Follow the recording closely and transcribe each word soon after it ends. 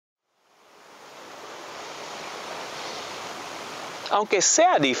Aunque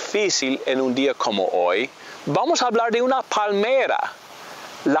sea difícil en un día como hoy, vamos a hablar de una palmera,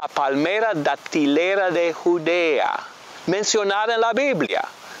 la palmera datilera de Judea, mencionada en la Biblia.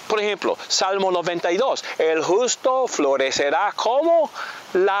 Por ejemplo, Salmo 92, el justo florecerá como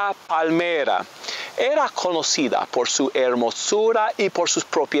la palmera. Era conocida por su hermosura y por sus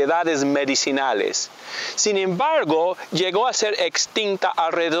propiedades medicinales. Sin embargo, llegó a ser extinta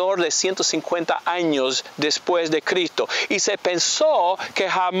alrededor de 150 años después de Cristo y se pensó que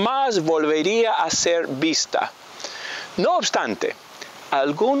jamás volvería a ser vista. No obstante,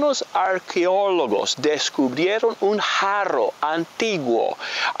 algunos arqueólogos descubrieron un jarro antiguo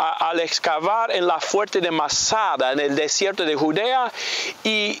al excavar en la fuente de Masada en el desierto de Judea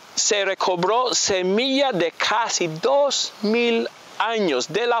y se recobró semilla de casi 2000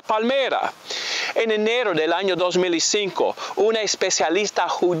 años de la palmera. En enero del año 2005, una especialista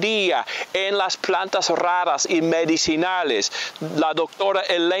judía en las plantas raras y medicinales, la doctora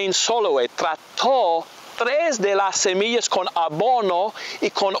Elaine Soloway, trató 3 de las semillas con abono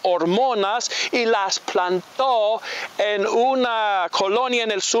y con hormonas y las plantó en una colonia en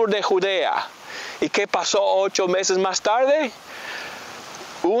el sur de Judea. ¿Y qué pasó 8 meses más tarde?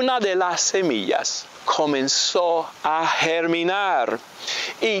 Una de las semillas comenzó a germinar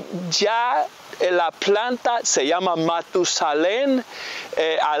y ya la planta se llama Matusalén,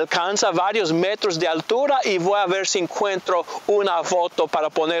 alcanza varios metros de altura y voy a ver si encuentro una foto para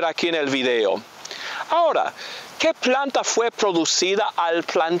poner aquí en el video. Ahora, ¿qué planta fue producida al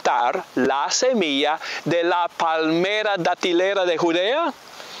plantar la semilla de la palmera datilera de Judea?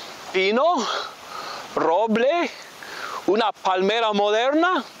 ¿Pino? ¿Roble? ¿Una palmera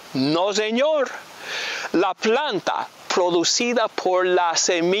moderna? No, señor. La planta producida por la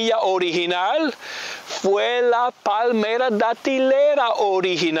semilla original fue la palmera datilera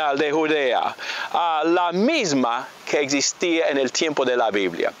original de Judea, la misma que existía en el tiempo de la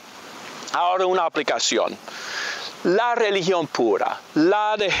Biblia. Ahora una aplicación. La religión pura,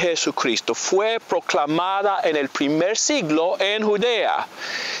 la de Jesucristo, fue proclamada en el primer siglo en Judea.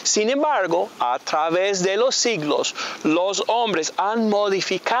 Sin embargo, a través de los siglos, los hombres han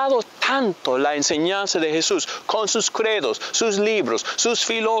modificado tanto la enseñanza de Jesús con sus credos, sus libros, sus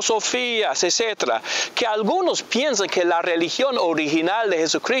filosofías, etc., que algunos piensan que la religión original de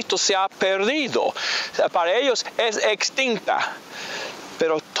Jesucristo se ha perdido. Para ellos es extinta.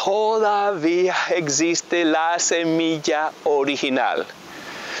 Pero todavía existe la semilla original.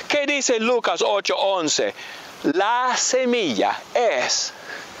 ¿Qué dice Lucas 8:11? La semilla es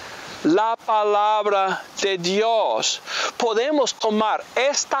la palabra de Dios. Podemos tomar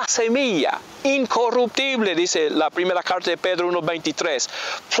esta semilla incorruptible, dice la primera carta de Pedro 1:23,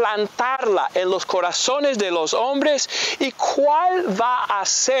 plantarla en los corazones de los hombres. ¿Y cuál va a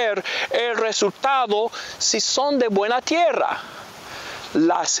ser el resultado si son de buena tierra?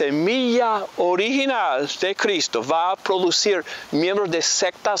 La semilla original de Cristo va a producir miembros de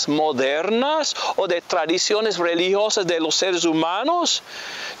sectas modernas o de tradiciones religiosas de los seres humanos.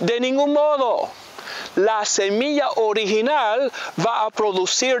 De ningún modo. La semilla original va a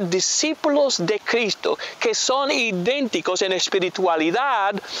producir discípulos de Cristo que son idénticos en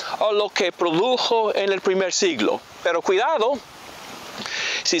espiritualidad a lo que produjo en el primer siglo. Pero cuidado.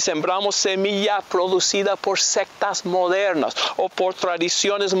 Si sembramos semilla producida por sectas modernas o por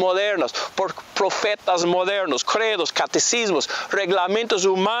tradiciones modernas, por profetas modernos, credos, catecismos, reglamentos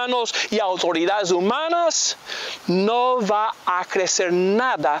humanos y autoridades humanas, no va a crecer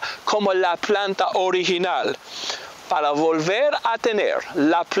nada como la planta original. Para volver a tener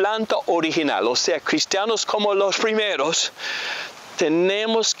la planta original, o sea, cristianos como los primeros,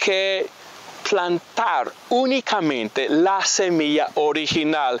 tenemos que plantar únicamente la semilla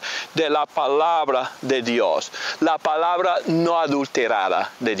original de la palabra de Dios, la palabra no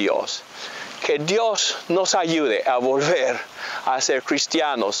adulterada de Dios. Que Dios nos ayude a volver a ser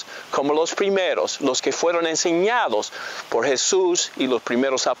cristianos como los primeros, los que fueron enseñados por Jesús y los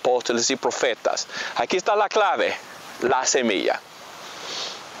primeros apóstoles y profetas. Aquí está la clave, la semilla.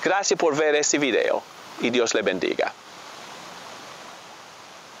 Gracias por ver este video y Dios le bendiga.